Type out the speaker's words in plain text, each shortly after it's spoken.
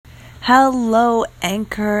Hello,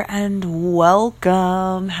 Anchor, and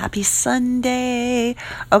welcome. Happy Sunday.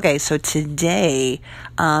 Okay, so today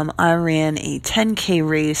I ran a 10K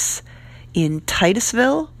race in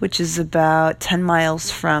Titusville, which is about 10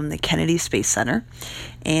 miles from the Kennedy Space Center,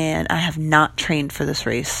 and I have not trained for this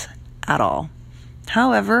race at all.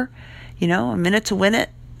 However, a minute to win it,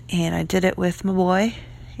 and I did it with my boy,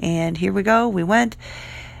 and here we go. We went,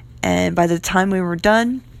 and by the time we were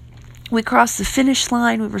done, we crossed the finish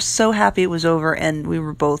line. We were so happy it was over, and we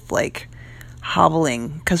were both hobbling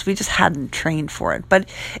because we just hadn't trained for it. But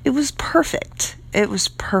it was perfect. It was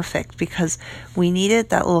perfect because we needed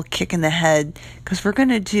that little kick in the head because we're going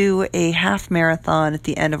to do a half marathon at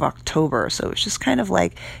the end of October. So it's just kind of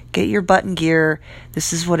get your butt in gear.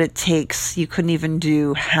 This is what it takes. You couldn't even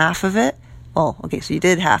do half of it. Well, okay, so you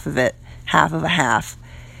did half of it, half of a half.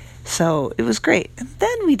 So it was great. And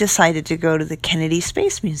then we decided to go to the Kennedy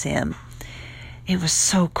Space Museum. It was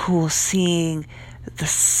so cool seeing the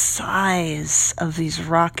size of these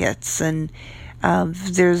rockets. And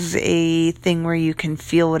there's a thing where you can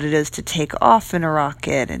feel what it is to take off in a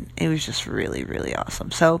rocket. And it was just really, really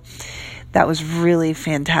awesome. So that was really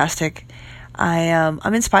fantastic.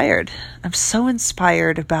 I'm inspired. I'm so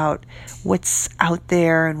inspired about what's out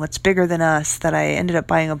there and what's bigger than us that I ended up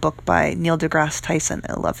buying a book by Neil deGrasse Tyson.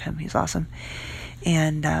 I love him. He's awesome.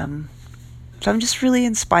 And so I'm just really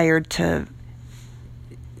inspired I'm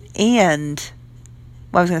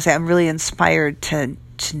really inspired to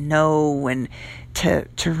know and to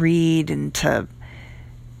read and to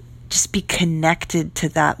just be connected to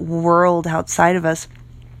that world outside of us.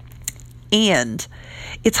 And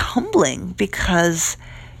it's humbling because,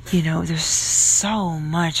 there's so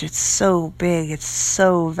much. It's so big. It's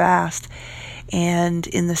so vast. And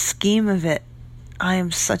in the scheme of it, I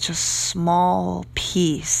am such a small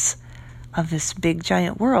piece of this big,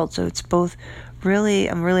 giant world. So it's both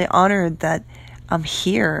I'm really honored that I'm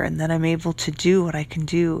here and that I'm able to do what I can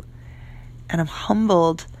do. And I'm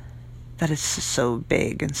humbled that it's so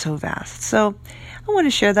big and so vast. So I want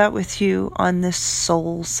to share that with you on this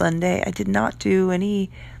Soul Sunday. I did not do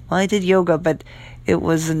I did yoga, but it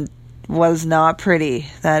was not pretty.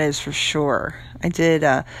 That is for sure.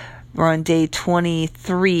 We're on day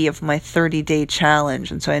 23 of my 30-day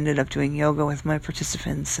challenge. And so I ended up doing yoga with my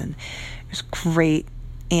participants, and it was great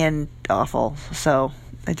and awful. So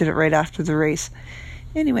I did it right after the race.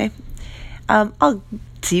 Anyway, I'll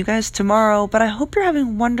see you guys tomorrow, but I hope you're having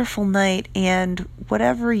a wonderful night, and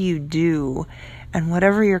whatever you do and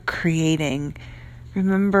whatever you're creating,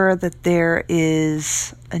 remember that there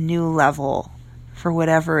is a new level for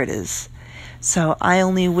whatever it is. So I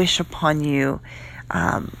only wish upon you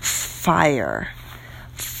fire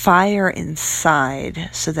inside,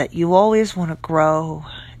 so that you always want to grow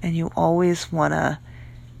and you always want to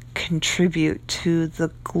contribute to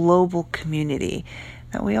the global community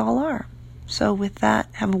that we all are. So with that,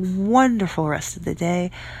 have a wonderful rest of the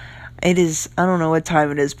day. I don't know what time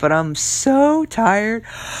it is, but I'm so tired.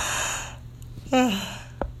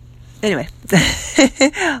 Anyway,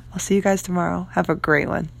 I'll see you guys tomorrow. Have a great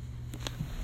one.